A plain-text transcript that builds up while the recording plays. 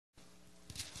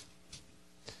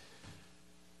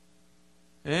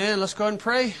And let's go ahead and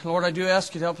pray. Lord, I do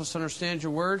ask you to help us understand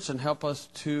your words and help us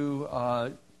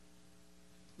to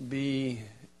be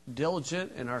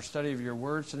diligent in our study of your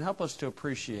words and help us to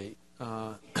appreciate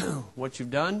what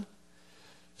you've done,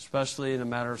 especially in the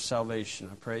matter of salvation.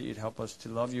 I pray you'd help us to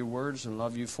love your words and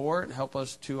love you for it. Help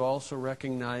us to also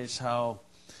recognize how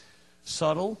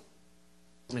subtle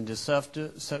and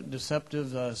deceptive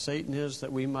Satan is,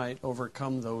 that we might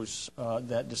overcome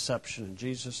that deception. In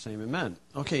Jesus' name, amen.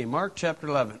 Okay, Mark chapter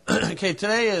 11. Okay,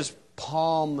 today is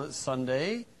Palm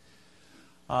Sunday.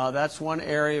 That's one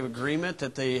area of agreement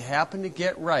that they happen to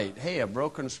get right. Hey, a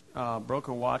broken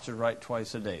watch is right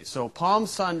twice a day. So Palm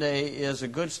Sunday is a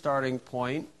good starting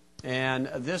point, and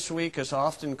this week is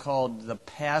often called the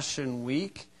Passion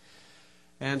Week.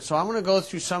 And so I'm going to go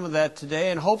through some of that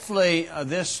today, and hopefully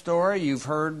this story you've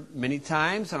heard many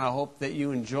times, and I hope that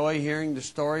you enjoy hearing the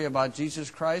story about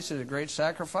Jesus Christ as a great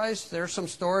sacrifice. There are some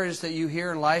stories that you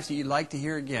hear in life that you'd like to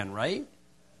hear again, right?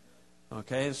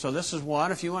 Okay, so this is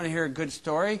one. If you want to hear a good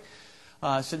story,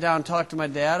 sit down and talk to my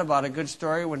dad about a good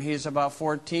story when he's about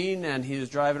 14, and he was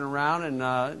driving around,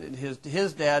 and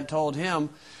his dad told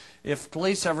him, if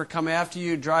police ever come after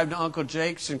you, drive to Uncle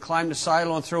Jake's and climb the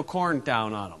silo and throw corn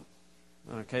down on them.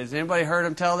 Okay, has anybody heard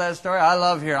him tell that story? I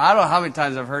love hearing. I don't know how many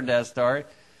times I've heard that story.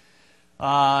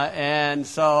 And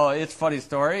so it's a funny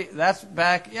story. That's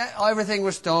back, everything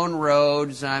was stone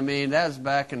roads. I mean, that was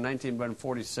back in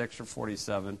 1946 or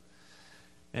 47.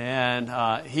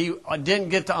 And he didn't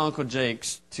get to Uncle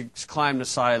Jake's to climb the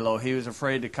silo. He was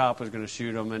afraid the cop was going to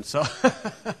shoot him. And so,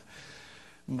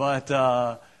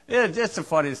 but it's a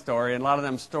funny story. And a lot of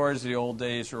them stories of the old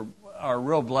days are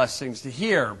real blessings to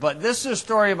hear. But this is a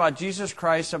story about Jesus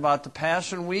Christ, about the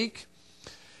Passion Week.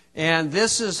 And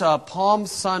this is Palm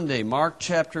Sunday, Mark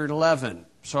chapter 11.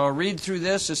 So I'll read through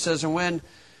this. It says, and when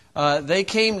they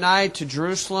came nigh to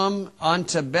Jerusalem,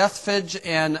 unto Bethphage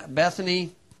and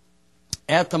Bethany,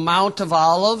 at the Mount of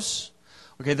Olives.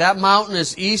 Okay, that mountain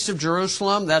is east of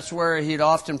Jerusalem. That's where he'd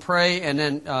often pray and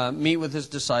then meet with his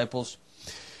disciples.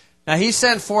 Now he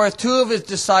sent forth two of his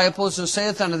disciples, and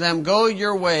saith unto them, go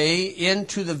your way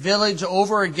into the village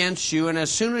over against you, and as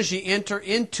soon as ye enter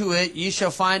into it, ye shall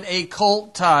find a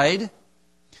colt tied,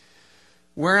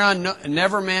 whereon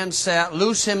never man sat.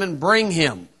 Loose him and bring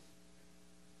him.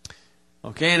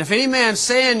 Okay, and if any man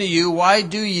say unto you, why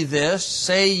do ye this?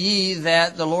 Say ye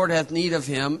that the Lord hath need of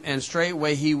him, and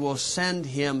straightway he will send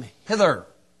him hither.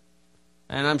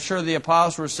 And I'm sure the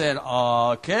apostles said,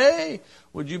 okay,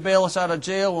 would you bail us out of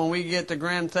jail when we get the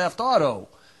Grand Theft Auto?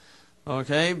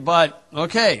 Okay, but,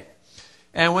 okay.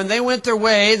 And when they went their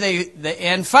way,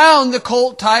 they found the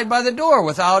colt tied by the door,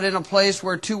 without in a place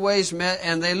where two ways met,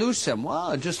 and they loosed him.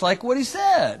 Wow, just like what he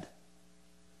said.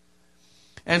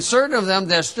 And certain of them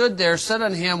that stood there said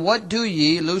unto him, what do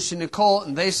ye, loosing the colt?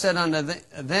 And they said unto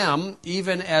them,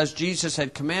 even as Jesus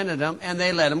had commanded them, and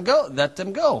they let them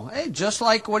go. Hey, just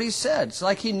like what he said. It's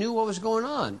like he knew what was going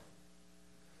on.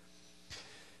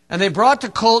 And they brought the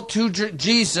colt to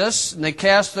Jesus, and they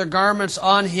cast their garments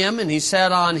on him, and he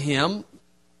sat on him.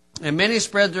 And many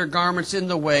spread their garments in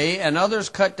the way, and others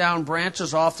cut down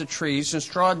branches off the trees, and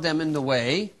strawed them in the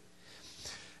way.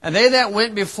 And they that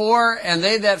went before and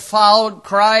they that followed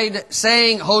cried,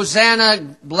 saying,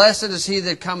 Hosanna, blessed is he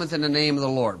that cometh in the name of the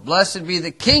Lord. Blessed be the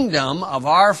kingdom of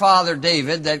our father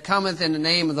David that cometh in the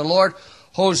name of the Lord.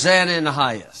 Hosanna in the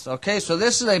highest. Okay, so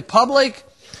this is a public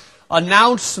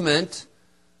announcement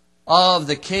of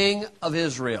the King of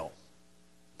Israel.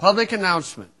 Public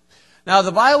announcement. Now,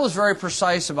 the Bible is very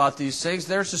precise about these things.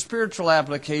 There's a spiritual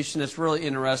application that's really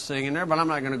interesting in there, but I'm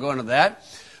not going to go into that.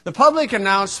 The public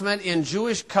announcement in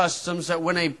Jewish customs that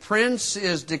when a prince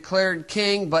is declared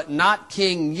king, but not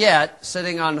king yet,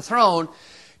 sitting on the throne,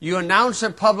 you announce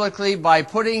it publicly by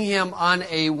putting him on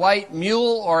a white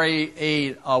mule or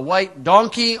a white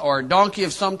donkey or a donkey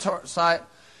of some sort,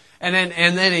 and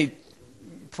then he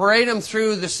parade him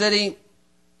through the city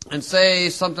and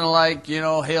say something like,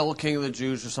 Hail King of the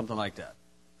Jews or something like that.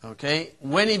 Okay?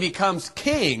 When he becomes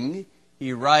king,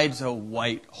 he rides a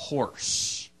white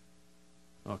horse.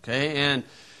 Okay, and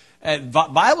the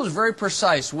Bible is very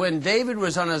precise. When David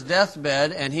was on his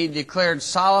deathbed and he declared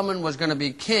Solomon was going to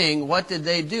be king, what did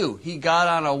they do? He got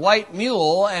on a white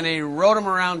mule and they rode him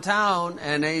around town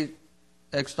and they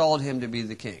extolled him to be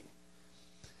the king.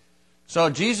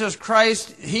 So Jesus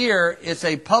Christ here, it's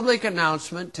a public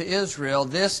announcement to Israel.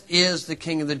 This is the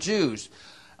King of the Jews.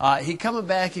 He coming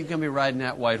back, he's going to be riding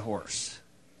that white horse.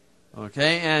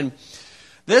 Okay, and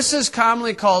this is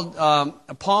commonly called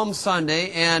Palm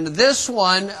Sunday, and this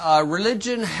one,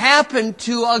 religion happened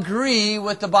to agree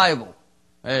with the Bible.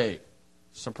 Hey,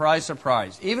 surprise,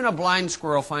 surprise. Even a blind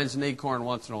squirrel finds an acorn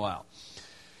once in a while.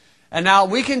 And now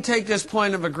we can take this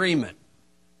point of agreement,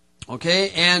 okay,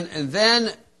 and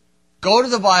then go to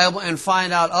the Bible and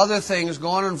find out other things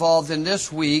going involved in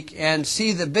this week and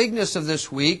see the bigness of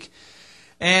this week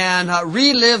and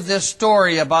relive this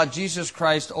story about Jesus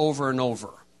Christ over and over.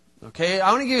 Okay,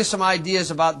 I want to give you some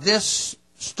ideas about this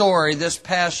story, this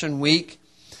Passion Week.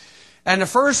 And the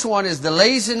first one is the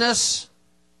laziness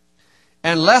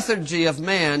and lethargy of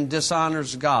man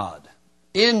dishonors God.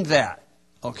 In that,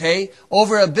 okay,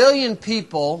 over 1 billion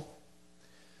people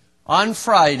on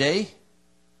Friday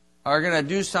are going to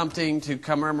do something to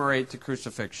commemorate the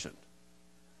crucifixion.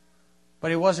 But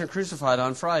He wasn't crucified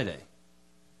on Friday.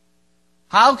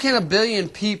 How can 1 billion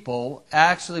people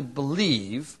actually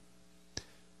believe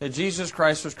that Jesus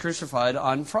Christ was crucified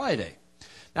on Friday?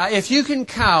 Now, if you can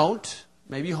count,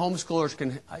 maybe homeschoolers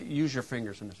can use your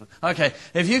fingers in this one. Okay,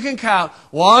 if you can count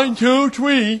 1, 2,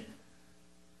 3.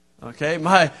 Okay,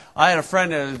 I had a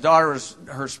friend and his daughter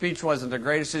her speech wasn't the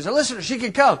greatest. He said, "Listen, she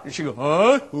can count," and she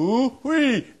go,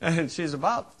 "Wee," and she's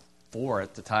about 4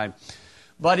 at the time.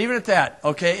 But even at that,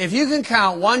 okay, if you can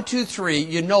count 1, 2, 3,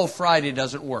 you know Friday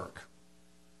doesn't work.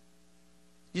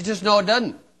 You just know it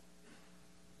doesn't.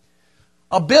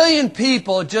 1 billion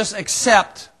people just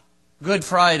accept Good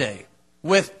Friday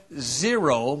with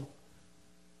zero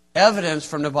evidence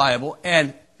from the Bible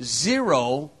and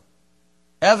zero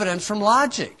evidence from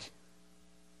logic.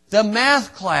 The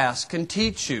math class can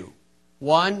teach you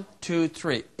 1, 2,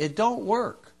 3. It don't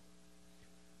work.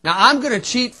 Now, I'm going to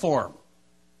cheat for him.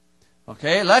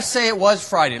 Okay, let's say it was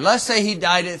Friday. Let's say he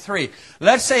died at 3.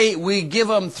 Let's say we give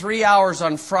him 3 hours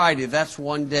on Friday. That's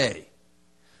one day.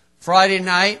 Friday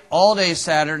night, all day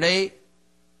Saturday.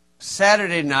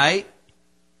 Saturday night,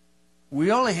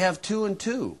 we only have 2 and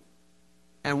 2.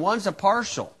 And one's a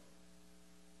partial.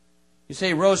 You say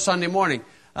he rose Sunday morning.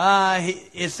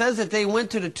 It says that they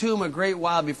went to the tomb a great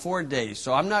while before day,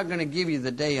 so I'm not going to give you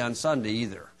the day on Sunday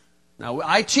either. Now,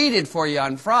 I cheated for you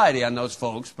on Friday on those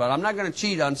folks, but I'm not going to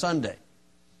cheat on Sunday.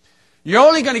 You're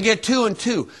only going to get 2 and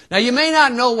 2. Now, you may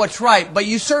not know what's right, but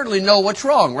you certainly know what's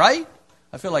wrong, right?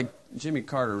 I feel like Jimmy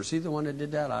Carter. Was he the one that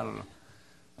did that? I don't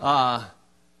know.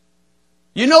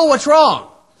 You know what's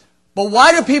wrong. But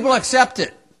why do people accept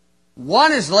it?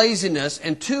 1 is laziness,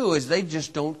 and 2 is they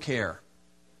just don't care.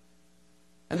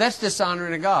 And that's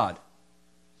dishonoring to God.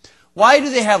 Why do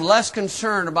they have less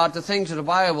concern about the things of the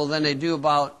Bible than they do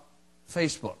about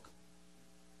Facebook?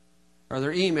 Or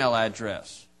their email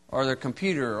address? Or their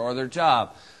computer? Or their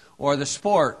job? Or the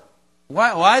sport?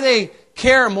 Why they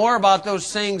care more about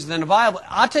those things than the Bible?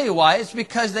 I'll tell you why. It's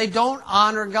because they don't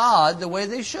honor God the way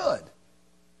they should.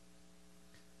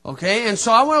 Okay, and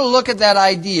so I want to look at that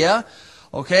idea.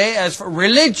 Okay, as for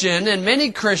religion, and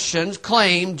many Christians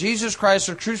claim Jesus Christ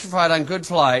was crucified on Good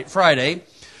Friday,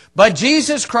 but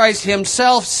Jesus Christ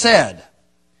Himself said,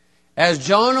 "As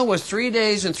Jonah was 3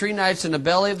 days and 3 nights in the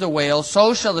belly of the whale,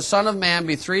 so shall the Son of Man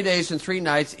be 3 days and 3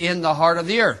 nights in the heart of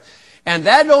the earth." And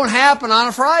that don't happen on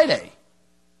a Friday.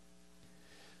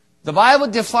 The Bible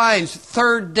defines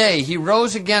third day. He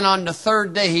rose again on the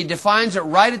third day. He defines it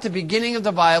right at the beginning of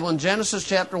the Bible in Genesis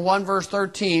chapter 1, verse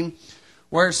 13,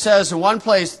 where it says in one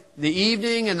place, the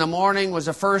evening and the morning was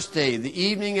the first day. The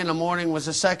evening and the morning was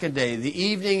the second day. The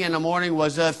evening and the morning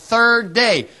was the third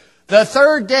day. The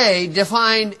third day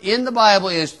defined in the Bible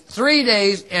is 3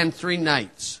 days and 3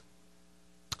 nights.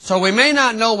 So we may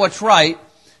not know what's right,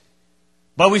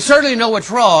 but we certainly know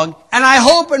what's wrong. And I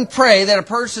hope and pray that a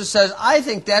person says, I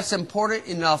think that's important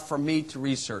enough for me to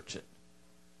research it.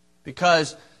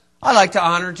 Because I like to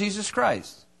honor Jesus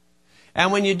Christ.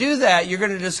 And when you do that, you're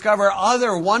going to discover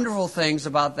other wonderful things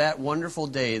about that wonderful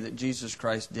day that Jesus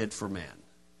Christ did for man.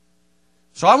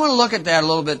 So I want to look at that a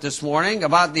little bit this morning,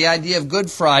 about the idea of Good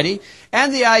Friday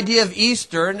and the idea of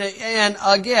Easter. And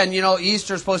again, you know,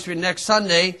 Easter is supposed to be next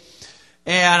Sunday.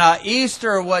 And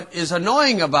Easter, what is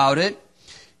annoying about it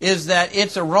is that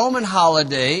it's a Roman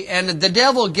holiday, and the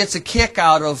devil gets a kick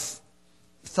out of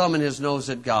thumbing his nose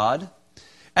at God.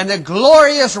 And the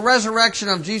glorious resurrection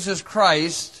of Jesus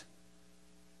Christ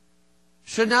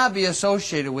should not be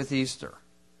associated with Easter,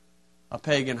 a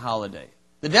pagan holiday.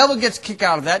 The devil gets a kick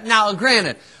out of that. Now,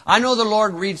 granted, I know the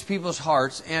Lord reads people's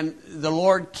hearts, and the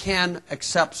Lord can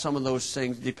accept some of those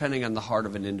things depending on the heart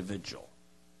of an individual.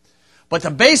 But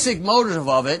the basic motive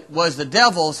of it was the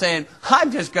devil saying,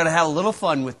 I'm just going to have a little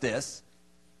fun with this.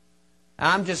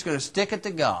 I'm just going to stick it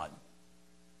to God.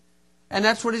 And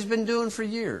that's what he's been doing for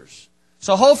years.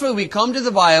 So hopefully we come to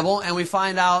the Bible and we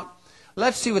find out,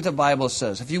 let's see what the Bible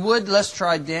says. If you would, let's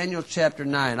try Daniel chapter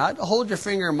 9. I'd hold your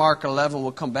finger in Mark 11.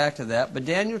 We'll come back to that. But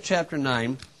Daniel chapter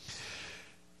 9.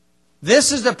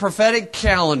 This is the prophetic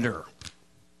calendar.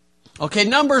 Okay,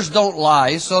 numbers don't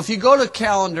lie. So if you go to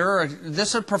calendar, this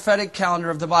is a prophetic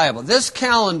calendar of the Bible. This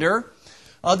calendar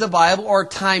of the Bible, or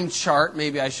time chart,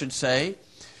 maybe I should say,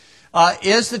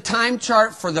 is the time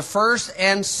chart for the first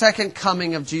and second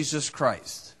coming of Jesus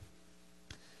Christ.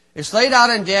 It's laid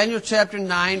out in Daniel chapter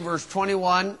 9, verse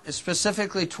 21,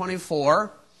 specifically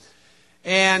 24.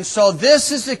 And so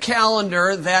this is the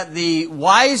calendar that the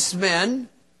wise men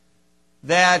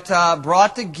that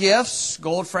brought the gifts,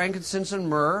 gold, frankincense, and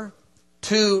myrrh,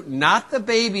 to not the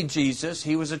baby Jesus,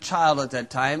 he was a child at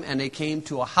that time, and they came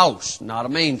to a house, not a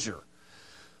manger.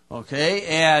 Okay,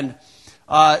 and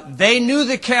they knew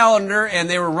the calendar, and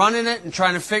they were running it and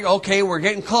trying to figure, okay, we're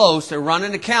getting close. They're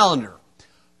running the calendar.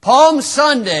 Palm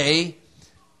Sunday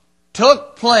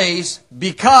took place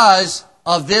because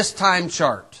of this time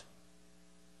chart.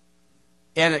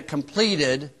 And it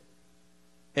completed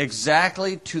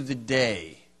exactly to the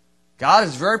day. God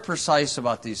is very precise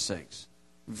about these things.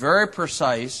 Very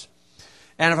precise.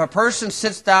 And if a person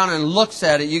sits down and looks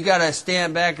at it, you got to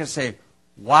stand back and say,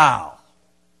 wow,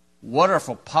 what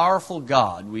a powerful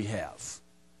God we have.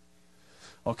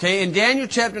 Okay, in Daniel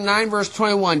chapter 9, verse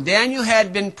 21, Daniel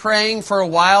had been praying for a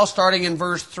while, starting in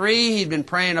verse 3. He'd been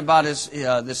praying about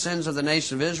the sins of the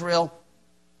nation of Israel.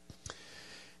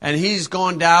 And he's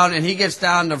going down, and he gets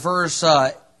down to verse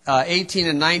 18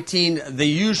 and 19, the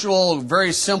usual,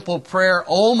 very simple prayer,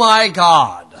 oh my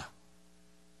God.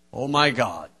 Oh my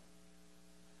God.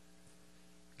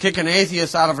 Kick an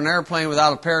atheist out of an airplane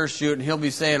without a parachute, and he'll be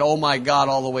saying, oh my God,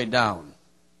 all the way down.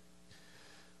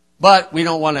 But we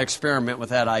don't want to experiment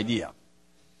with that idea.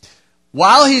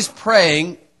 While he's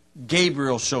praying,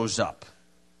 Gabriel shows up.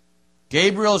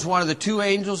 Gabriel is one of the two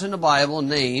angels in the Bible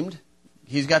named.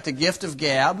 He's got the gift of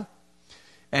gab,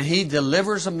 and he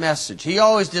delivers a message. He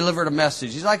always delivered a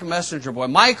message. He's like a messenger boy.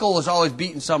 Michael was always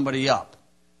beating somebody up.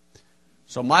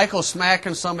 So Michael's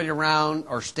smacking somebody around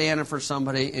or standing for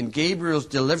somebody, and Gabriel's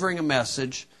delivering a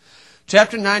message.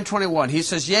 Chapter 9:21, he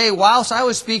says, yea, whilst I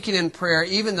was speaking in prayer,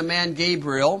 even the man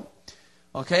Gabriel,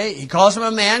 okay, he calls him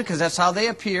a man because that's how they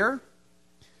appear,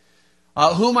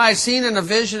 whom I seen in a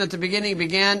vision at the beginning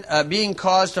began being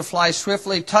caused to fly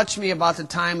swiftly, touched me about the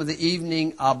time of the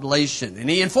evening oblation. And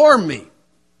he informed me,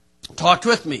 talked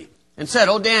with me, and said,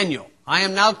 O Daniel, I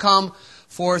am now come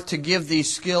forth to give thee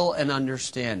skill and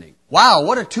understanding. Wow,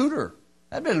 what a tutor.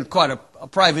 That'd been quite a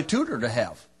private tutor to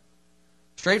have.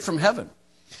 Straight from heaven.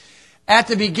 At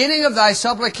the beginning of thy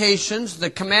supplications, the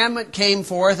commandment came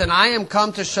forth, and I am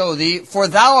come to show thee, for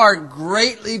thou art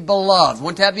greatly beloved.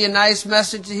 Wouldn't that be a nice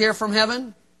message to hear from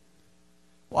heaven?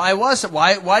 Why was it?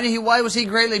 Why was he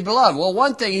greatly beloved? Well,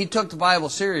 one thing, he took the Bible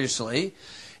seriously.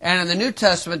 And in the New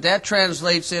Testament, that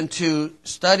translates into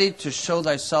study to show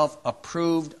thyself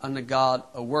approved unto God,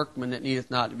 a workman that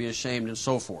needeth not to be ashamed, and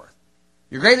so forth.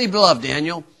 You're greatly beloved,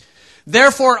 Daniel.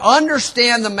 Therefore,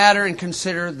 understand the matter and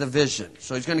consider the vision.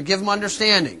 So he's going to give him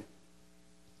understanding.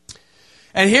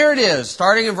 And here it is,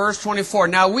 starting in verse 24.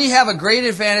 Now, we have a great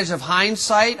advantage of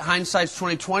hindsight. Hindsight's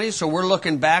 20/20, so we're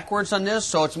looking backwards on this,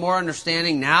 so it's more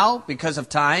understanding now because of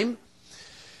time.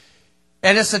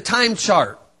 And it's a time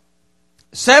chart.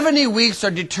 70 weeks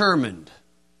are determined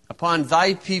upon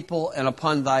thy people and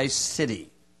upon thy city.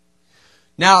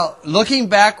 Now, looking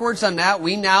backwards on that,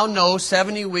 we now know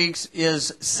 70 weeks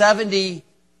is 70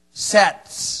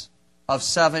 sets of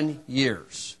 7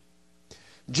 years.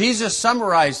 Jesus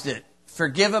summarized it.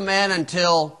 Forgive a man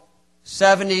until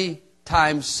 70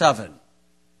 times 7.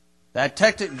 That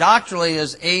doctrinally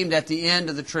is aimed at the end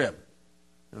of the trib.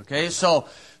 Okay, so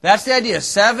that's the idea.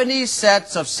 70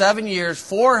 sets of 7 years,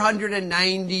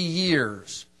 490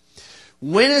 years.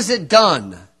 When is it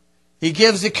done? He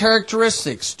gives the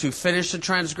characteristics: to finish the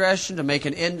transgression, to make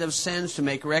an end of sins, to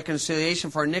make reconciliation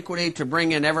for iniquity, to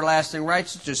bring in everlasting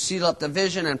righteousness, to seal up the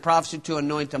vision, and prophecy, to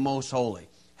anoint the most holy.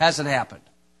 Hasn't happened.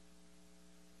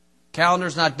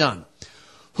 Calendar's not done.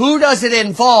 Who does it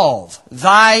involve?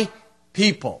 Thy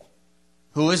people.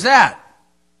 Who is that?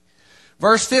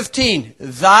 Verse 15,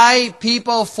 thy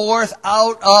people forth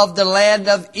out of the land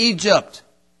of Egypt.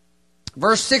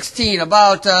 Verse 16,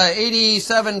 about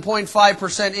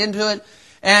 87.5% into it.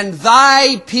 And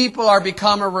thy people are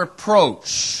become a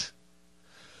reproach.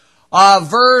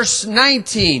 Verse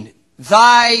 19,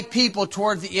 thy people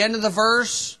toward the end of the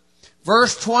verse.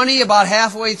 Verse 20, about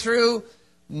halfway through,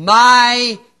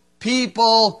 my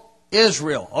people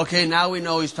Israel. Okay, now we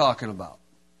know he's talking about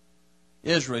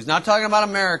Israel. He's not talking about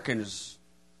Americans.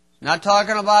 He's not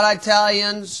talking about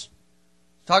Italians.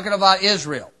 He's talking about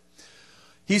Israel.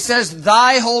 He says,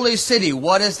 thy holy city.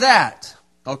 What is that?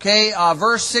 Okay,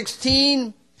 verse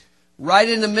 16, right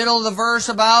in the middle of the verse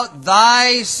about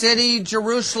thy city,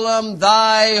 Jerusalem,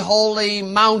 thy holy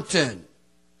mountain.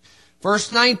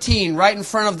 Verse 19, right in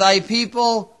front of thy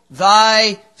people,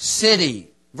 thy city.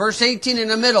 Verse 18 in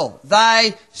the middle,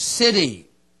 thy city.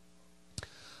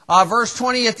 Verse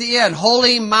 20 at the end,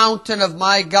 holy mountain of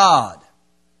my God.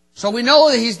 So we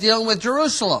know that he's dealing with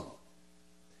Jerusalem.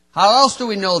 How else do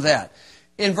we know that?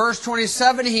 In verse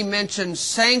 27, he mentions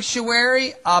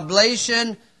sanctuary,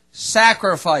 oblation,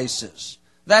 sacrifices.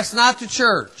 That's not the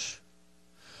church.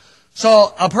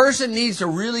 So a person needs to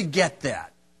really get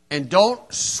that. And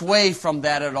don't sway from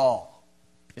that at all.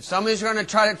 If somebody's going to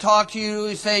try to talk to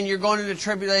you saying you're going into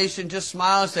tribulation, just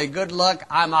smile and say, good luck,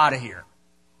 I'm out of here.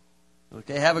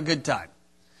 Okay, have a good time.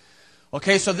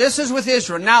 Okay, so this is with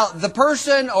Israel. Now, the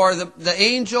person or the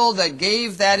angel that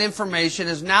gave that information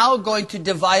is now going to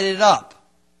divide it up.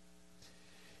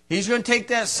 He's going to take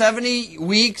that 70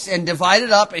 weeks and divide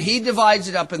it up, and he divides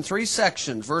it up in 3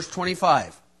 sections. Verse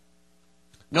 25.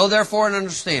 Know therefore and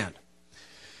understand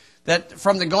that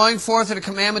from the going forth of the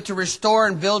commandment to restore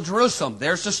and build Jerusalem,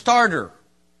 there's the starter.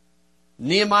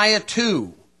 Nehemiah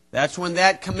 2. That's when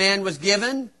that command was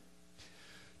given.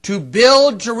 To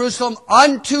build Jerusalem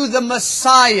unto the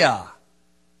Messiah,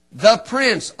 the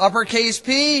Prince, uppercase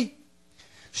P,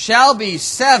 shall be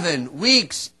 7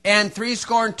 weeks and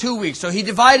 62 weeks. So he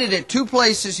divided it 2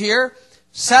 places here,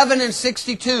 7 and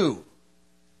 62.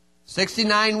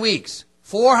 69 weeks.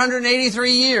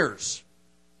 483 years.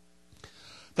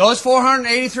 Those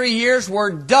 483 years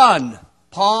were done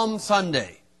Palm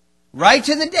Sunday. Right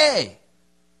to the day.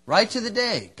 Right to the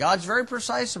day. God's very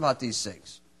precise about these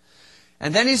things.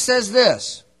 And then he says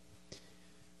this,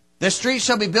 the street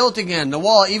shall be built again, the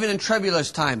wall, even in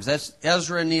troublous times. That's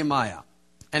Ezra and Nehemiah.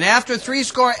 And after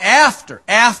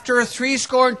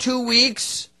 62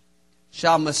 weeks,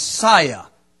 shall Messiah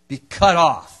be cut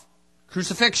off.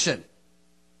 Crucifixion.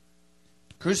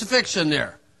 Crucifixion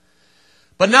there.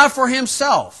 But not for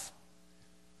himself.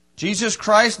 Jesus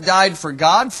Christ died for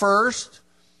God first,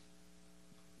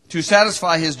 to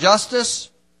satisfy his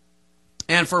justice,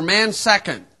 and for man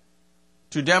second,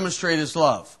 to demonstrate his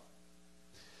love.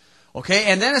 Okay,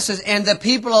 and then it says, and the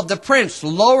people of the prince,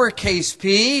 lowercase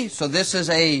p, so this is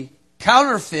a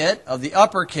counterfeit of the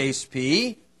uppercase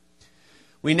P.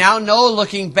 We now know,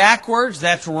 looking backwards,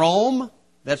 that's Rome.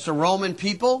 That's the Roman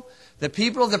people. The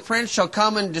people of the prince shall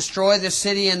come and destroy the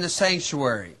city and the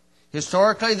sanctuary.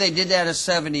 Historically, they did that in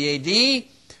 70 AD.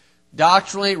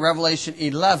 Doctrinally, Revelation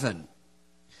 11.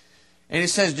 And it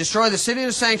says, destroy the city and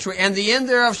the sanctuary, and the end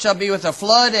thereof shall be with a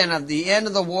flood, and of the end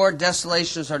of the war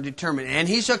desolations are determined. And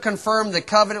he shall confirm the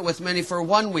covenant with many for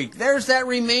 1 week. There's that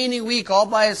remaining week all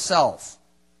by itself.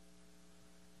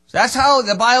 So that's how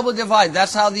the Bible divided.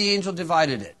 That's how the angel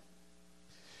divided it.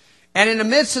 And in the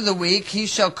midst of the week, he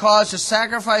shall cause the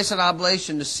sacrifice and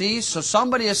oblation to cease. So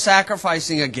somebody is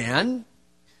sacrificing again.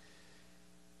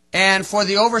 And for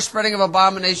the overspreading of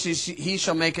abominations, he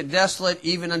shall make it desolate,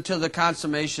 even until the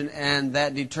consummation, and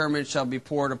that determined shall be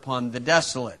poured upon the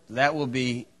desolate. That will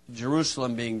be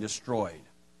Jerusalem being destroyed.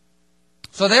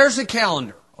 So there's the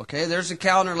calendar. Okay, there's the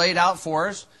calendar laid out for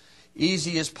us.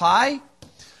 Easy as pie.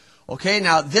 Okay,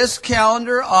 now this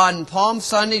calendar on Palm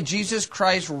Sunday, Jesus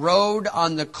Christ rode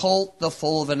on the colt, the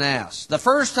foal of an ass. The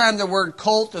first time the word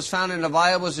colt is found in the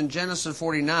Bible was in Genesis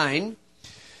 49.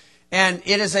 And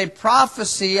it is a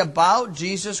prophecy about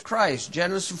Jesus Christ.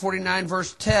 Genesis 49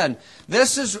 verse 10.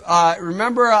 This is,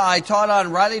 remember I taught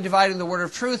on rightly dividing the word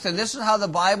of truth, and this is how the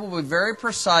Bible will be very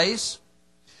precise.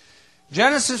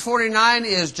 Genesis 49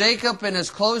 is Jacob in his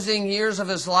closing years of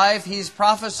his life. He's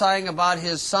prophesying about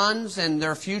his sons and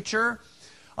their future,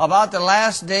 about the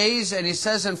last days. And he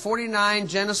says in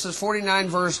Genesis 49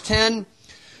 verse 10,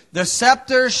 the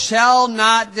scepter shall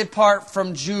not depart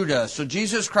from Judah. So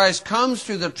Jesus Christ comes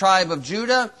through the tribe of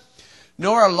Judah,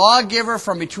 nor a lawgiver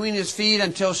from between his feet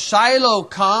until Shiloh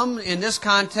come. In this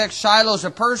context, Shiloh is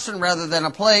a person rather than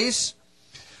a place.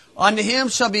 Unto him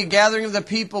shall be gathering of the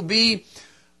people be,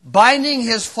 binding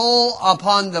his foal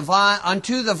upon the vine,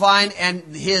 unto the vine,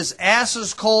 and his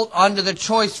ass's colt unto the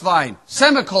choice vine.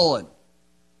 Semicolon.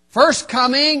 First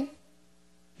coming.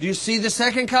 Do you see the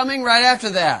second coming right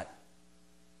after that?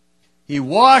 He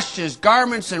washed his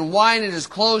garments in wine and his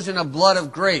clothes in the blood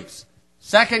of grapes.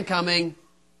 Second coming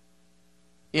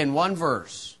in one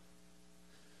verse.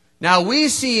 Now we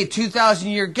see a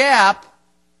 2,000-year gap.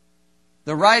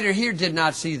 The writer here did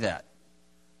not see that.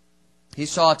 He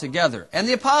saw it together. And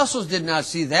the apostles did not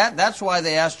see that. That's why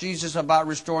they asked Jesus about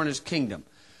restoring his kingdom.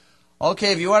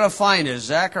 Okay, if you want to find it,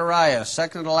 Zechariah,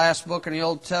 second to last book in the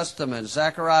Old Testament,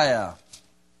 Zechariah.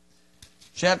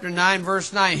 Chapter 9,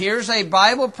 verse 9. Here's a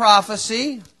Bible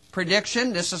prophecy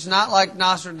prediction. This is not like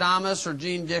Nostradamus or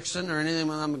Gene Dixon or anything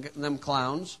of them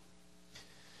clowns.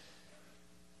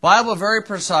 Bible very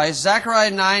precise.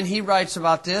 Zechariah 9, he writes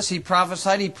about this. He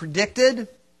prophesied, he predicted.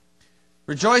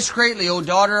 Rejoice greatly, O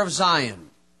daughter of Zion.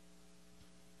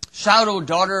 Shout, O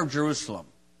daughter of Jerusalem.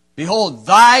 Behold,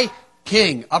 thy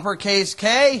king, uppercase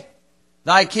K,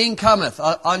 thy king cometh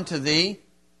unto thee.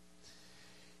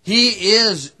 He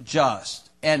is just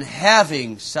and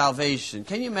having salvation.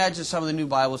 Can you imagine some of the new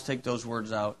Bibles take those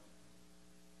words out?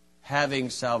 Having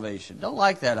salvation. Don't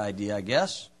like that idea, I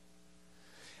guess.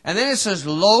 And then it says,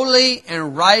 lowly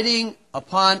and riding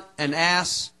upon an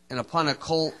ass and upon a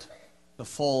colt, the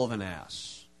foal of an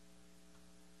ass.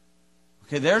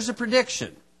 Okay, there's a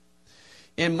prediction.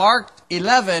 In Mark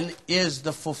 11 is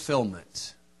the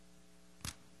fulfillment.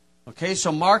 Okay,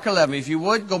 so Mark 11. If you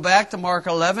would, go back to Mark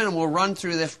 11 and we'll run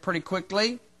through this pretty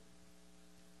quickly.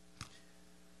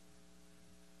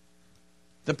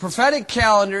 The prophetic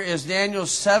calendar is Daniel's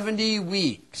 70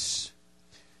 weeks.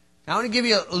 Now, I want to give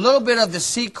you a little bit of the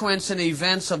sequence and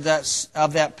events of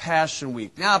that Passion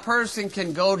Week. Now, a person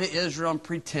can go to Israel and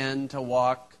pretend to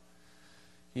walk,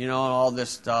 and all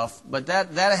this stuff. But that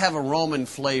have a Roman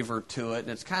flavor to it, and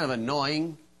it's kind of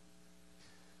annoying.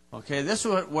 Okay, this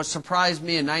is what surprised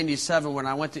me in 97 when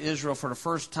I went to Israel for the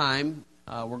first time.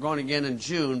 We're going again in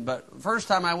June, but the first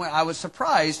time I went, I was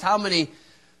surprised how many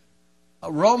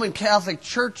Roman Catholic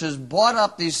churches bought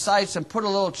up these sites and put a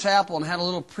little chapel and had a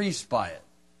little priest by it.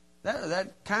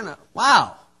 That kind of,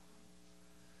 wow.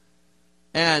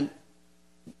 And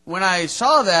when I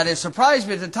saw that, it surprised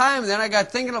me at the time. And then I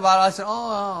got thinking about it. I said,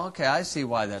 oh, okay, I see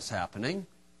why that's happening.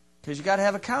 Because you got to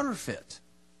have a counterfeit.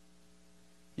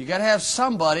 You got to have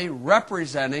somebody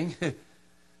representing,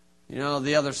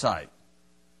 the other side.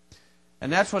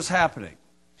 And that's what's happening.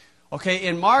 Okay,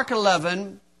 in Mark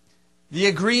 11, the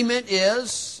agreement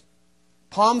is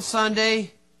Palm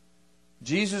Sunday,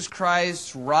 Jesus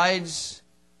Christ rides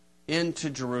into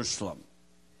Jerusalem.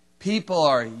 People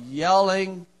are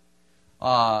yelling,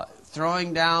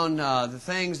 throwing down the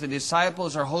things. The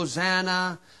disciples are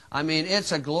Hosanna. I mean,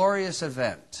 it's a glorious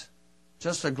event.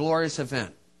 Just a glorious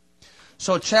event.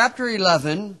 So chapter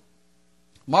 11,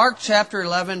 Mark chapter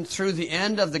 11 through the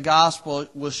end of the gospel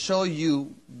will show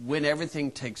you when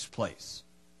everything takes place.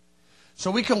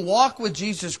 So we can walk with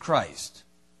Jesus Christ.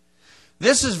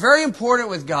 This is very important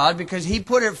with God because He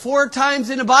put it 4 times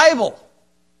in the Bible.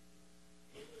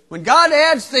 When God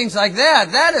adds things like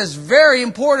that, that is very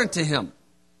important to Him.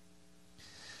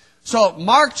 So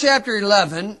Mark chapter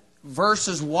 11,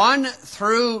 verses 1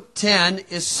 through 10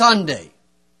 is Sunday.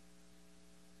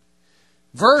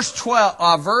 Verse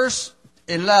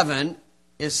 11,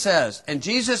 it says, And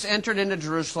Jesus entered into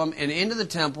Jerusalem and into the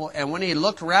temple, and when He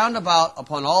looked round about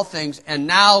upon all things, and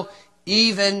now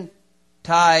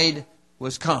eventide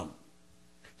was come.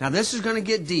 Now this is going to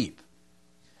get deep.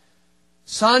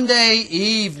 Sunday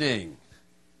evening.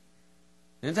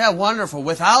 Isn't that wonderful?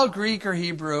 Without Greek or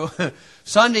Hebrew.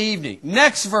 Sunday evening.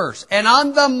 Next verse. And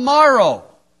on the morrow,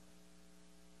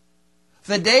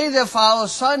 the day that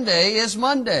follows Sunday is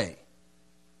Monday.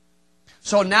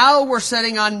 So now we're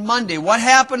sitting on Monday. What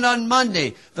happened on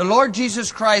Monday? The Lord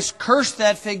Jesus Christ cursed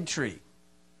that fig tree.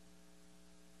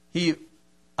 He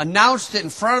announced it in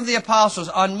front of the apostles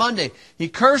on Monday. He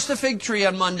cursed the fig tree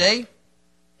on Monday.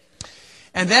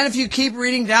 And then if you keep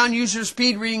reading down, use your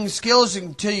speed reading skills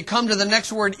until you come to the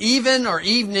next word, even or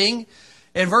evening.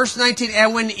 In verse 19,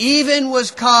 and when even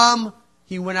was come,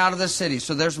 He went out of the city.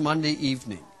 So there's Monday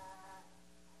evening.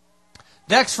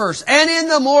 Next verse, and in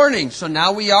the morning. So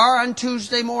now we are on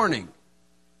Tuesday morning.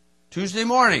 Tuesday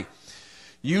morning.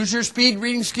 Use your speed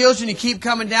reading skills and you keep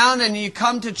coming down and you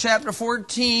come to chapter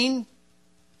 14.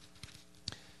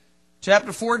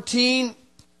 Chapter 14.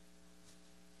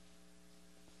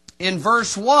 In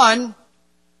verse 1,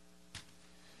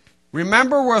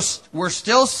 remember we're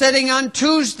still sitting on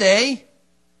Tuesday.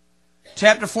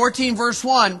 Chapter 14, verse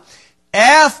 1.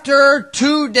 After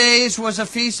 2 days was a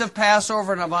feast of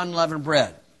Passover and of unleavened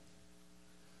bread.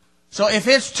 So if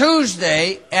it's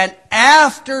Tuesday and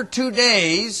after 2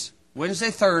 days,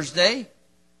 Wednesday, Thursday,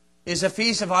 is a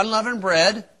feast of unleavened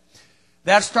bread,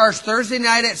 that starts Thursday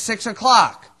night at 6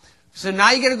 o'clock. So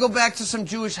now you got to go back to some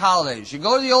Jewish holidays. You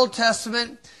go to the Old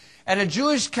Testament, and a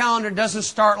Jewish calendar doesn't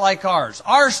start like ours.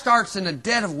 Ours starts in the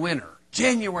dead of winter,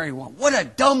 January 1. What a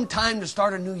dumb time to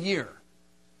start a new year.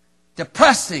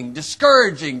 Depressing,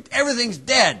 discouraging, everything's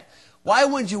dead. Why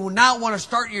would you not want to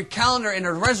start your calendar in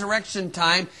a resurrection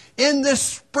time in the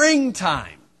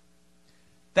springtime?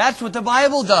 That's what the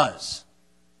Bible does.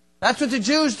 That's what the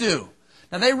Jews do.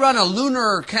 Now they run a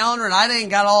lunar calendar and I ain't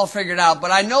got all figured out,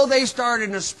 but I know they start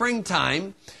in the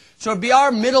springtime. So it'd be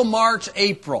our middle March,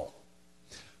 April.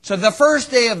 So the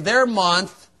first day of their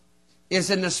month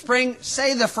is in the spring,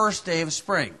 say the first day of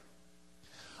spring.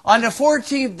 On the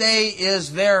 14th day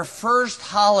is their first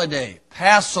holiday,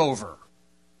 Passover,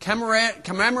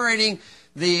 commemorating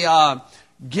the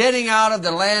getting out of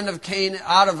the land of Canaan,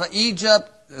 out of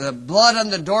Egypt, the blood on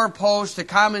the doorpost, the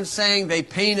common saying, they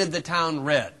painted the town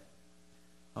red.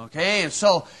 Okay, and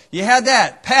so you had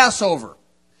that, Passover.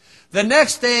 The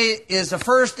next day is the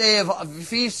first day of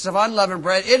Feasts of Unleavened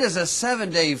Bread. It is a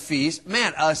 7-day feast.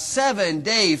 Man, a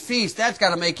 7-day feast, that's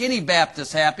got to make any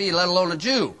Baptist happy, let alone a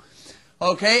Jew.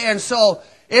 Okay, and so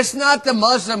it's not the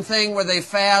Muslim thing where they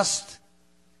fast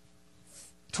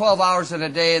 12 hours in a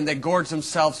day and they gorge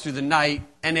themselves through the night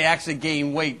and they actually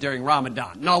gain weight during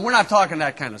Ramadan. No, we're not talking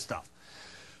that kind of stuff.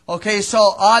 Okay, so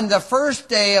on the first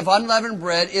day of unleavened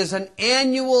bread is an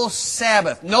annual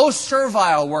Sabbath. No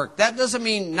servile work. That doesn't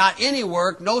mean not any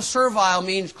work. No servile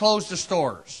means close the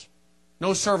stores.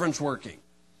 No servants working.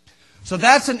 So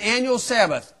that's an annual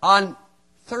Sabbath. On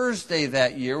Thursday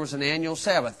that year was an annual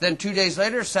Sabbath. Then 2 days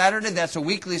later, Saturday, that's a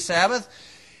weekly Sabbath.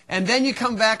 And then you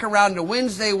come back around to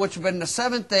Wednesday, which would have been the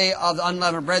 7th day of the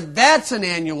unleavened bread. That's an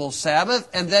annual Sabbath.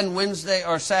 And then Wednesday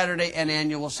or Saturday, an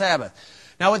annual Sabbath.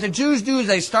 Now what the Jews do is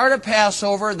they start at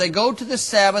Passover, they go to the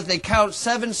Sabbath, they count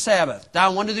 7 Sabbaths.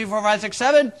 Down 1, 2, 3, 4, 5, 6,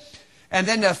 7. And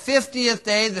then the 50th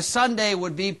day, the Sunday,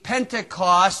 would be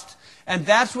Pentecost. And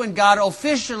that's when God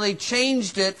officially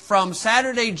changed it from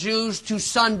Saturday Jews to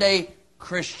Sunday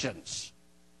Christians.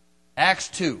 Acts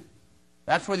 2.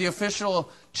 That's where the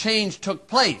official change took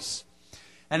place.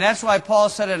 And that's why Paul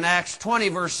said in Acts 20,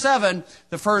 verse 7,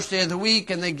 the first day of the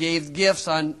week, and they gave gifts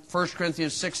on 1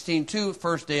 Corinthians 16, 2,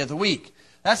 first day of the week.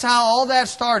 That's how all that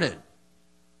started.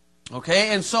 Okay,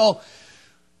 and so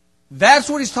that's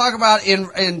what he's talking about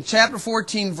in chapter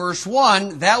 14, verse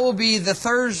 1. That will be the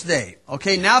Thursday.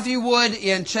 Okay, now if you would,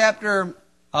 in chapter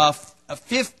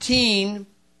 14,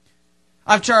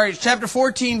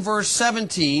 verse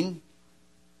 17,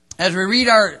 as we read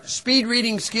our speed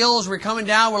reading skills, we're coming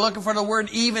down, we're looking for the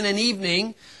word even and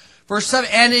evening. Verse 7,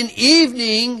 and in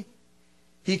evening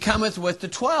he cometh with the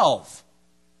 12.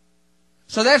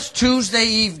 So that's Tuesday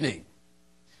evening.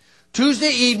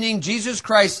 Tuesday evening, Jesus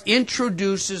Christ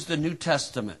introduces the New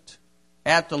Testament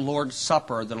at the Lord's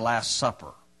Supper, the Last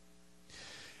Supper.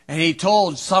 And he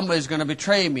told somebody's going to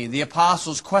betray me. The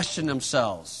apostles questioned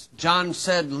themselves. John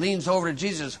leans over to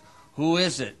Jesus, who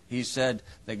is it? He said,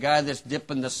 the guy that's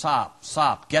dipping the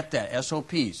sop. Get that,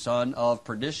 S-O-P, son of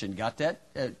perdition. Got that?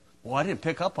 Well, I didn't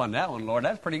pick up on that one, Lord.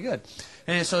 That's pretty good.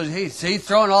 And so he's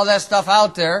throwing all that stuff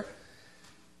out there.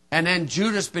 And then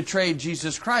Judas betrayed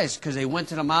Jesus Christ because they went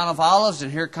to the Mount of Olives,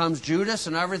 and here comes Judas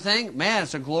and everything. Man,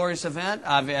 it's a glorious event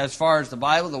as far as the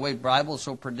Bible, the way the Bible is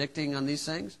so predicting on these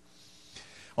things.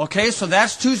 Okay, so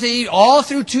that's Tuesday, all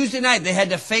through Tuesday night. They had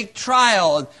the fake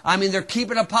trial. I mean, they're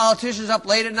keeping the politicians up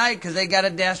late at night because they got a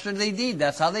dastardly deed.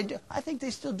 That's how they do. I think they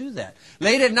still do that.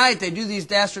 Late at night, they do these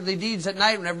dastardly deeds at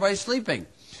night when everybody's sleeping.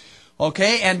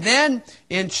 Okay, and then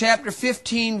in chapter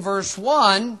 15, verse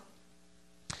 1,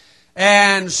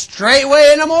 and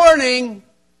straightway in the morning,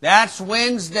 that's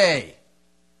Wednesday.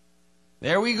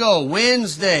 There we go,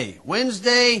 Wednesday.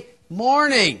 Wednesday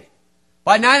morning.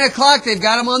 By 9 o'clock, they've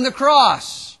got him on the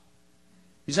cross.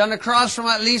 He's on the cross from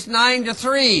at least 9 to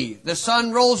 3. The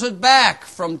sun rolls it back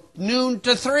from noon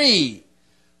to 3.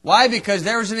 Why? Because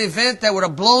there was an event that would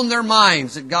have blown their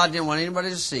minds that God didn't want anybody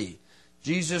to see.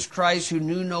 Jesus Christ, who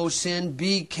knew no sin,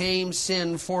 became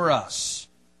sin for us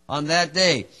on that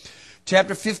day.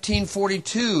 Chapter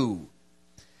 15:42.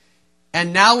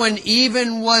 And now when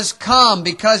even was come,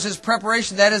 because his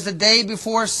preparation, that is the day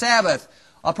before Sabbath.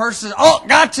 A person says, oh,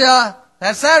 gotcha,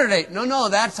 that's Saturday. No,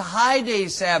 that's a high day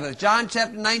Sabbath. John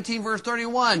chapter 19, verse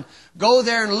 31. Go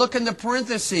there and look in the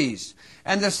parentheses.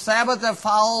 And the Sabbath that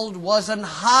followed was an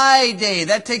high day.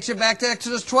 That takes you back to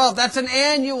Exodus 12. That's an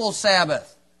annual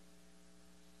Sabbath.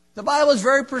 The Bible is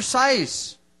very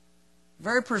precise.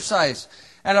 Very precise.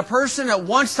 And a person that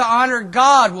wants to honor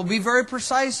God will be very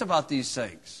precise about these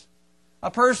things. A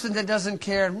person that doesn't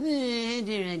care,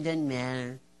 it doesn't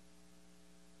matter.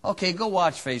 Okay, go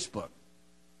watch Facebook.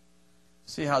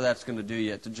 See how that's going to do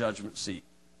you at the judgment seat.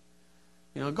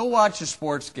 Go watch a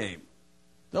sports game.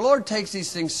 The Lord takes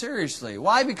these things seriously.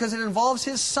 Why? Because it involves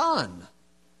His Son.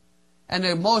 And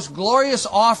the most glorious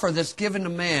offer that's given to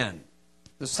man,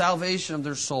 the salvation of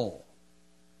their soul.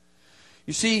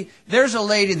 You see, there's a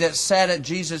lady that sat at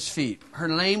Jesus' feet. Her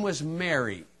name was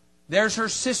Mary. There's her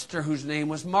sister whose name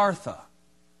was Martha.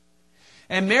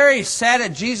 And Mary sat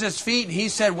at Jesus' feet, and He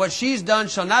said, what she's done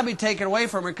shall not be taken away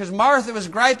from her, because Martha was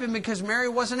griping because Mary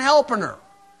wasn't helping her.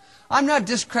 I'm not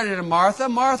discrediting Martha.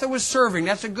 Martha was serving.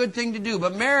 That's a good thing to do.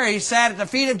 But Mary sat at the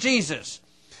feet of Jesus.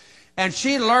 And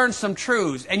she learned some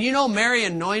truths. And you know Mary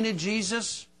anointed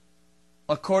Jesus,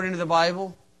 according to the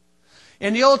Bible?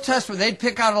 In the Old Testament, they'd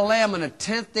pick out a lamb on the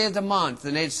 10th day of the month,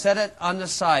 and they'd set it on the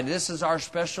side. This is our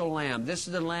special lamb. This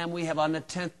is the lamb we have on the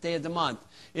 10th day of the month.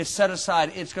 It's set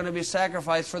aside. It's going to be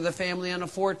sacrificed for the family on the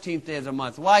 14th day of the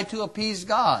month. Why? To appease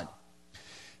God.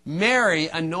 Mary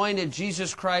anointed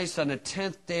Jesus Christ on the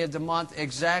 10th day of the month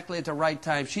exactly at the right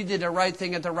time. She did the right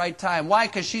thing at the right time. Why?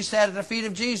 Because she sat at the feet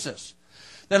of Jesus.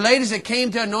 The ladies that came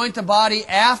to anoint the body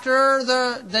after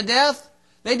the death,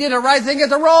 they did the right thing at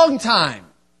the wrong time.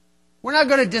 We're not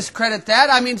going to discredit that.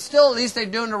 I mean, still, at least they're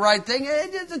doing the right thing.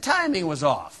 The timing was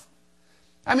off.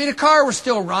 I mean, the car was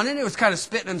still running. It was kind of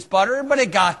spitting and sputtering, but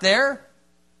it got there.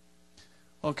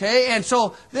 Okay? And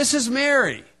so, this is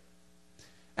Mary.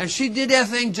 And she did that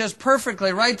thing just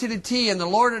perfectly, right to the T. And the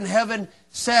Lord in heaven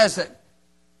says that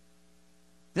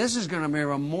this is going to be a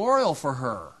memorial for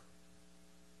her.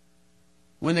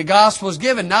 When the gospel is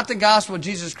given, not the gospel of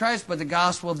Jesus Christ, but the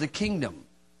gospel of the kingdom.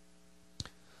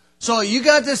 So you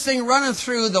got this thing running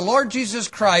through the Lord Jesus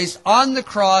Christ on the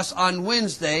cross on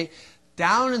Wednesday.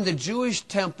 Down in the Jewish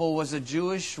temple was a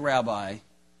Jewish rabbi,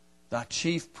 the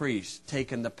chief priest,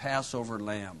 taking the Passover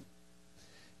lamb,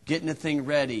 getting the thing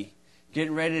ready.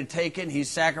 Getting ready to take it. He's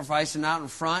sacrificing out in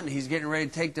front. And he's getting ready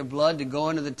to take the blood to go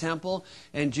into the temple.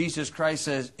 And Jesus Christ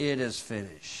says, it is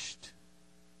finished.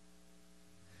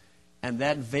 And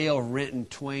that veil rent in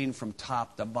twain from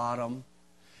top to bottom.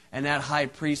 And that high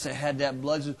priest that had that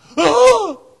blood says,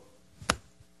 oh!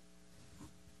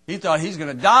 He thought he's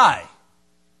going to die.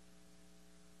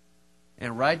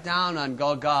 And right down on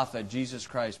Golgotha, Jesus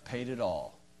Christ paid it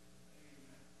all.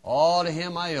 All to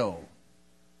him I owe.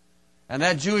 And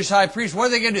that Jewish high priest, what are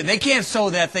they going to do? They can't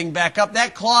sew that thing back up.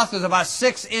 That cloth was about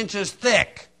 6 inches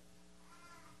thick.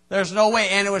 There's no way.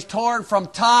 And it was torn from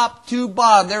top to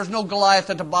bottom. There's no Goliath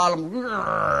at the bottom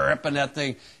ripping that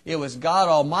thing. It was God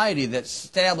Almighty that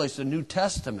established the New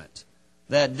Testament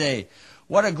that day.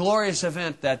 What a glorious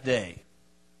event that day.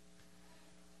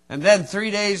 And then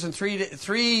 3 days and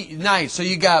 3 nights. So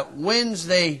you got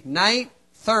Wednesday night,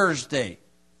 Thursday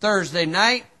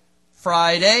night,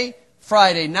 Friday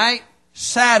night,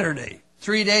 Saturday.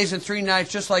 3 days and 3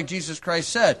 nights, just like Jesus Christ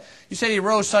said. You said he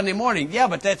rose Sunday morning. Yeah,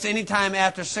 but that's any time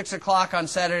after 6 o'clock on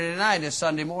Saturday night is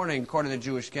Sunday morning, according to the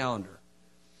Jewish calendar.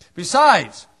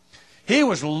 Besides, he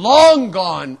was long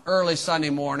gone early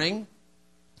Sunday morning,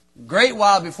 great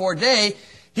while before day.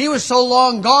 He was so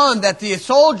long gone that the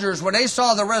soldiers, when they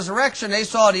saw the resurrection, they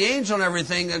saw the angel and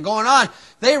everything going on,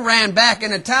 they ran back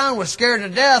into town, was scared to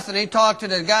death, and they talked to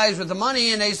the guys with the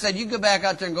money, and they said, you go back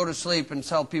out there and go to sleep and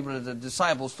tell people that the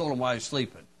disciples told them while you're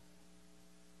sleeping.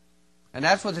 And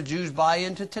that's what the Jews buy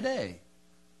into today.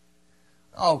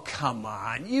 Oh, come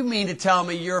on. You mean to tell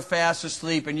me you're fast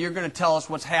asleep and you're going to tell us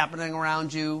what's happening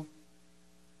around you?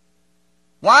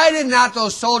 Why did not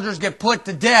those soldiers get put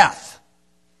to death?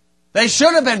 They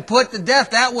should have been put to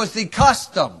death. That was the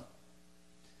custom.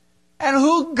 And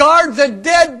who guards a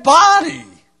dead body?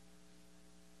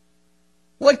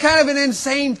 What kind of an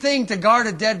insane thing to guard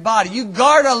a dead body? You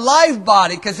guard a live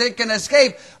body because it can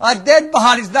escape. A dead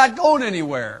body's not going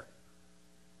anywhere.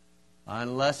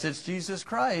 Unless it's Jesus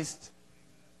Christ.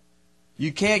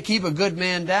 You can't keep a good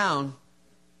man down.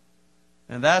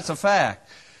 And that's a fact.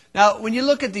 Now, when you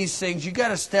look at these things, you've got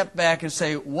to step back and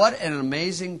say, what an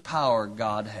amazing power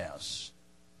God has.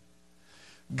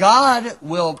 God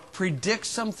will predict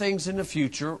some things in the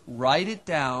future, write it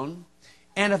down,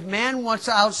 and if man wants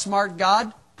to outsmart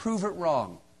God, prove it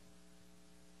wrong.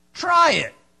 Try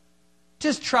it.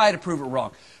 Just try to prove it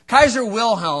wrong. Kaiser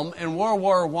Wilhelm in World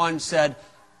War I said,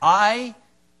 I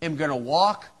am going to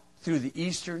walk through the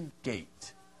eastern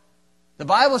gate. The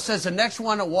Bible says the next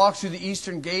one that walks through the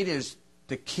eastern gate is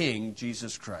the King,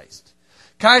 Jesus Christ.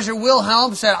 Kaiser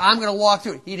Wilhelm said, I'm going to walk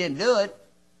through it. He didn't do it.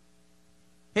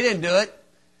 He didn't do it.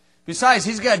 Besides,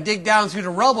 he's got to dig down through the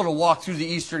rubble to walk through the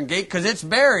eastern gate because it's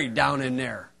buried down in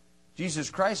there. Jesus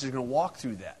Christ is going to walk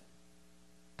through that.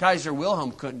 Kaiser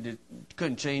Wilhelm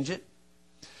couldn't change it.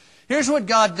 Here's what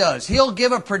God does. He'll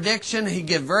give a prediction. He'll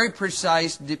give very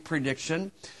precise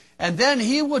prediction. And then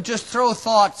he will just throw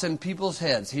thoughts in people's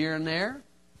heads here and there.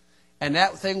 And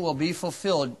that thing will be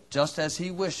fulfilled just as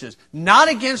he wishes. Not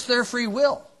against their free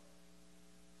will.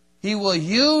 He will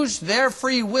use their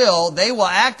free will. They will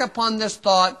act upon this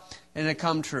thought and it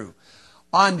come true.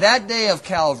 On that day of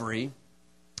Calvary,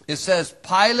 it says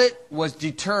Pilate was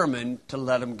determined to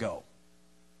let him go.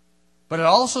 But it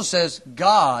also says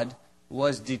God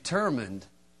was determined.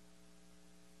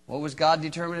 What was God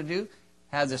determined to do?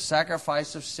 Have the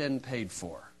sacrifice of sin paid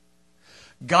for.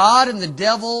 God and the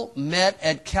devil met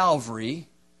at Calvary.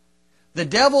 The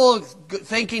devil,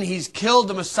 thinking he's killed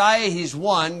the Messiah, he's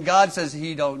won. God says,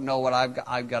 he don't know what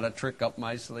I've got a trick up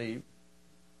my sleeve.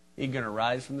 He's going to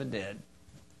rise from the dead.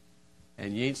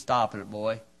 And you ain't stopping it,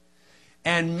 boy.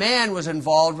 And man was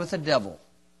involved with the devil,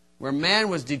 where man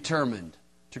was determined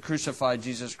to crucify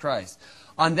Jesus Christ.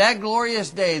 On that glorious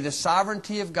day, the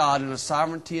sovereignty of God and the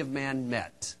sovereignty of man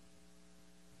met.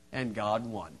 And God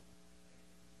won.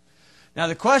 Now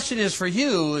the question is for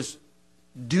you is,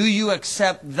 do you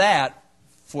accept that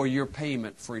for your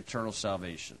payment for eternal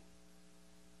salvation?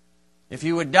 If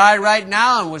you would die right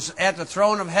now and was at the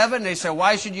throne of heaven, they say,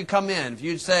 why should you come in? If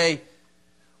you'd say,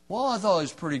 well, I thought it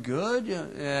was pretty good.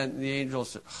 And the angel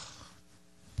said,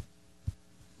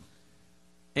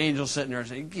 angel sitting there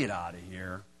saying, get out of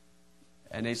here.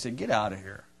 And they said, get out of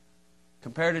here.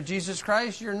 Compared to Jesus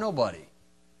Christ, you're nobody.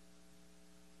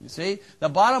 You see, the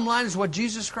bottom line is what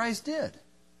Jesus Christ did.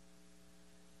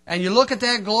 And you look at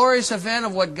that glorious event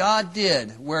of what God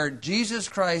did, where Jesus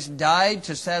Christ died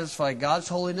to satisfy God's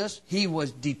holiness. He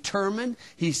was determined.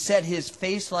 He set his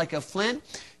face like a flint.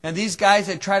 And these guys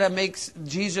that try to make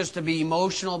Jesus to be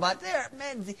emotional about there,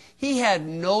 man, he had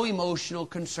no emotional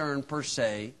concern per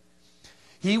se.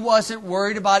 He wasn't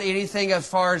worried about anything as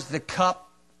far as the cup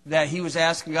that he was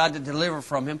asking God to deliver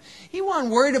from him. He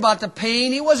wasn't worried about the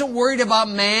pain. He wasn't worried about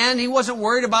man. He wasn't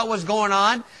worried about what's going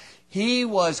on. He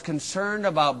was concerned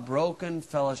about broken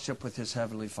fellowship with his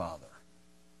Heavenly Father.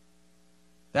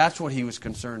 That's what he was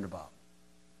concerned about.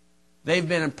 They've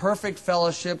been in perfect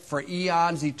fellowship for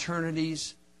eons,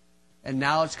 eternities, and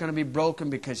now it's going to be broken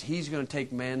because he's going to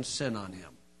take man's sin on him.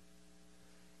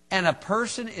 And a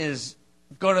person is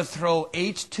going to throw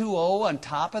H2O on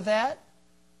top of that?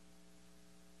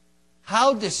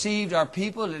 How deceived are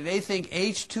people that they think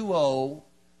H2O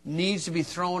needs to be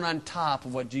thrown on top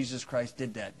of what Jesus Christ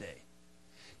did that day?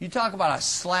 You talk about a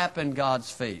slap in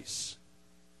God's face.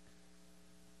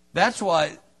 That's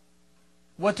what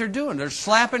they're doing. They're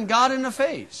slapping God in the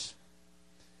face.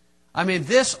 I mean,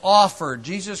 this offer,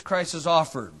 Jesus Christ has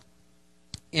offered.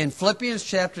 In Philippians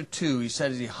chapter 2, he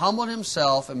says he humbled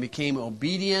himself and became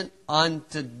obedient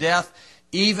unto death,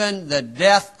 even the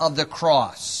death of the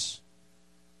cross.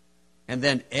 And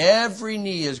then every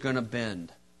knee is going to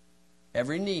bend.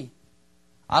 Every knee.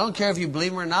 I don't care if you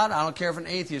believe him or not. I don't care if an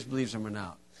atheist believes him or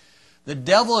not. The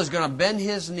devil is going to bend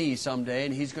his knee someday,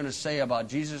 and he's going to say about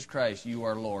Jesus Christ, you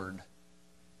are Lord.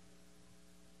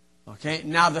 Okay?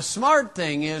 Now, the smart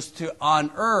thing is to,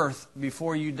 on earth,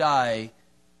 before you die,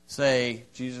 say,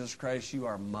 Jesus Christ, you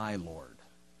are my Lord.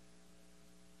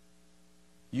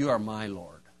 You are my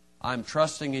Lord. I'm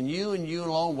trusting in you and you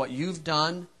alone, what you've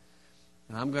done,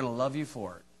 and I'm going to love you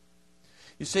for it.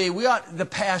 You see, the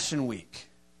Passion Week.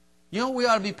 You know what we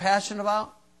ought to be passionate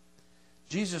about?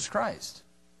 Jesus Christ.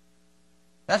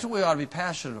 That's what we ought to be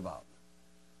passionate about.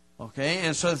 Okay?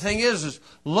 And so the thing is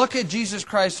look at Jesus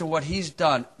Christ and what he's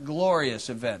done. Glorious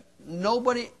event.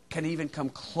 Nobody can even come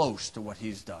close to what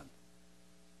he's done.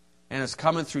 And it's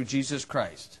coming through Jesus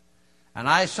Christ. And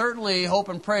I certainly hope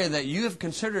and pray that you have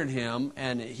considered him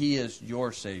and he is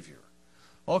your Savior.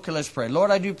 Okay, let's pray.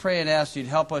 Lord, I do pray and ask you to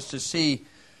help us to see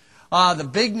the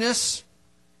bigness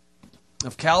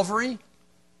of Calvary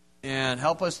and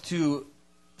help us to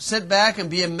sit back and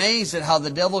be amazed at how the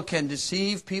devil can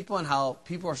deceive people and how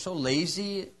people are so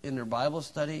lazy in their Bible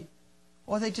study,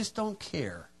 or they just don't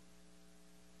care.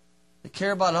 They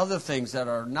care about other things that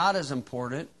are not as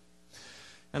important.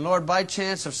 And Lord, by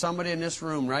chance, if somebody in this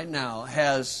room right now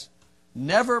has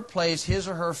never placed his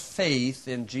or her faith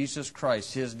in Jesus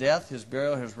Christ, his death, his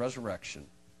burial, his resurrection,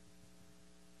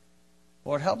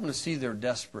 Lord, help them to see their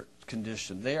desperate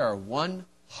condition. They are one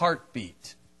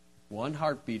heartbeat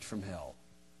from hell.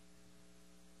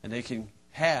 And they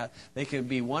can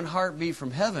be one heartbeat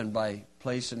from heaven by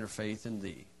placing their faith in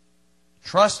thee.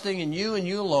 Trusting in you and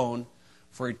you alone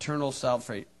for eternal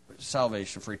salvation,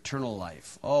 for eternal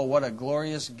life. Oh, what a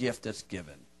glorious gift that's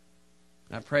given.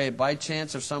 I pray by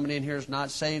chance if somebody in here is not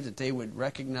saved that they would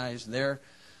recognize their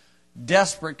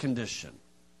desperate condition.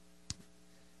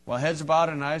 While heads are bowed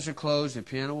and eyes are closed, the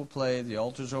piano will play, the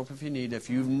altar's open if you need. If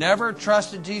you've never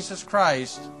trusted Jesus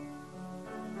Christ,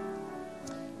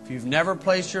 if you've never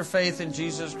placed your faith in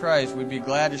Jesus Christ, we'd be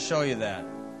glad to show you that.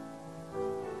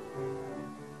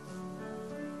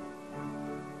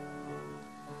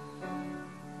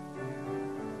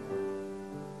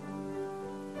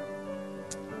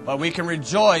 But we can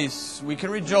rejoice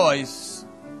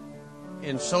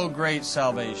in so great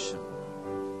salvation,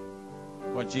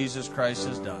 what Jesus Christ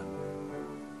has done.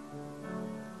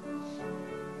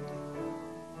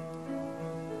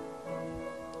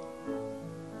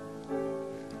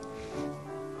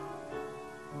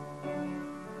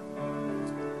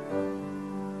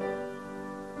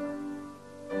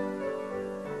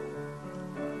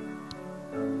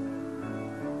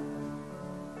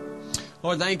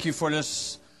 Lord, thank you for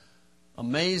this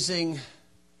amazing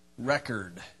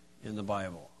record in the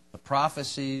Bible. The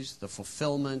prophecies, the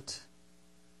fulfillment,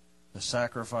 the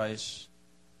sacrifice,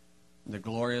 the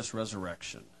glorious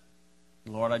resurrection.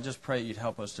 Lord, I just pray you'd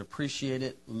help us to appreciate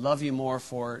it, love you more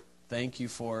for it, thank you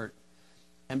for it,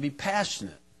 and be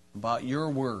passionate about your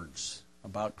words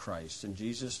about Christ. In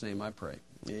Jesus' name I pray.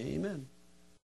 Amen.